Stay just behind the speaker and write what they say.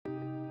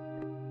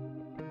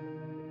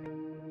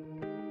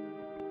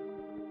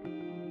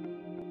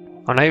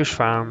On Irish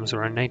farms,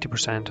 around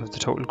 90% of the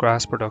total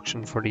grass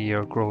production for the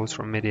year grows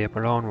from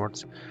mid-April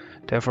onwards.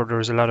 Therefore, there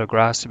is a lot of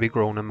grass to be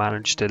grown and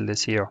managed still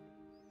this year.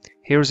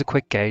 Here is a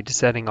quick guide to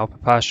setting up a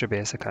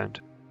Pasturebase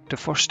account. The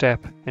first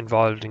step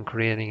involved in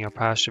creating your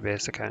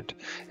Pasturebase account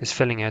is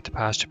filling out the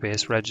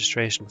Pasturebase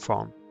registration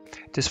form.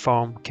 This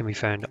form can be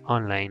found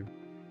online.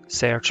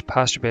 Search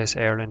Pasturebase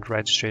Ireland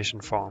registration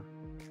form.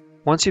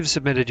 Once you've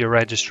submitted your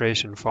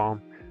registration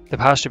form, the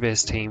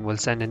Pasturebase team will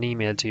send an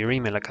email to your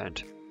email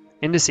account.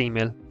 In this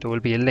email, there will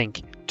be a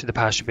link to the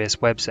Pasturebase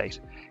website.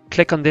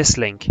 Click on this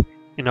link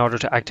in order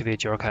to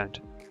activate your account.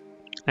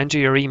 Enter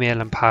your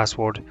email and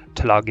password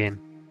to log in.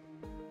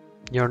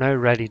 You're now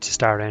ready to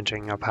start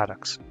entering your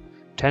paddocks.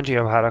 To enter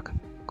your paddock,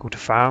 go to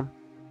Farm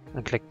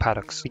and click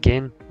Paddocks.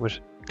 Begin with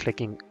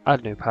clicking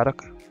Add New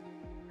Paddock.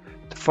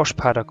 The first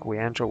paddock we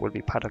enter will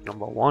be paddock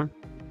number 1,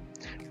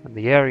 and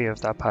the area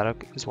of that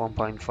paddock is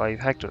 1.5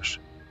 hectares.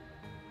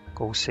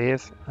 Go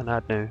Save and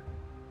Add New.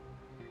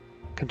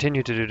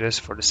 Continue to do this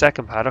for the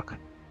second paddock.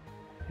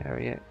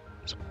 Area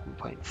is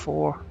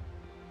 1.4.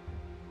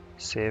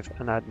 Save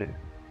and Add New.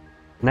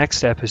 The next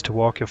step is to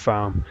walk your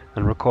farm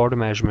and record a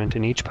measurement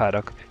in each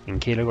paddock in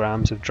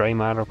kilograms of dry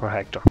matter per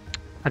hectare.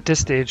 At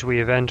this stage we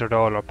have entered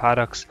all our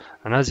paddocks,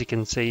 and as you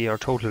can see our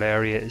total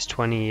area is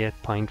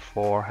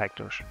 28.4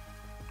 hectares.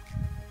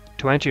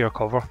 To enter your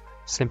cover,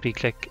 simply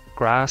click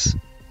Grass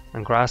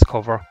and Grass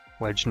Cover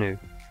Wedge New.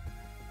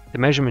 The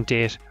measurement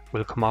date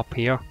will come up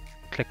here.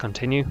 Click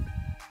Continue.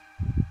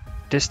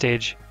 At this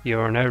stage you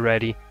are now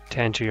ready to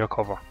enter your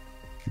cover.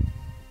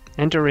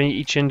 Enter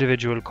each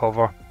individual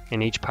cover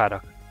in each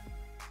paddock.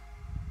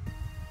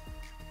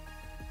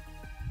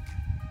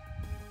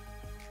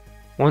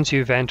 Once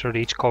you've entered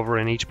each cover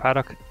in each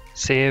paddock,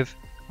 save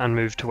and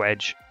move to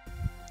wedge.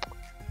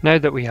 Now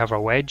that we have our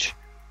wedge,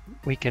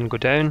 we can go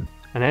down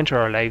and enter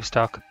our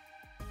livestock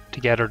to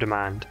get our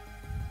demand.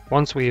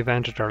 Once we have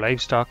entered our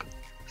livestock,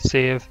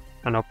 save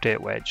and update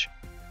wedge.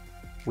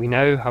 We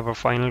now have our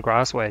final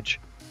grass wedge.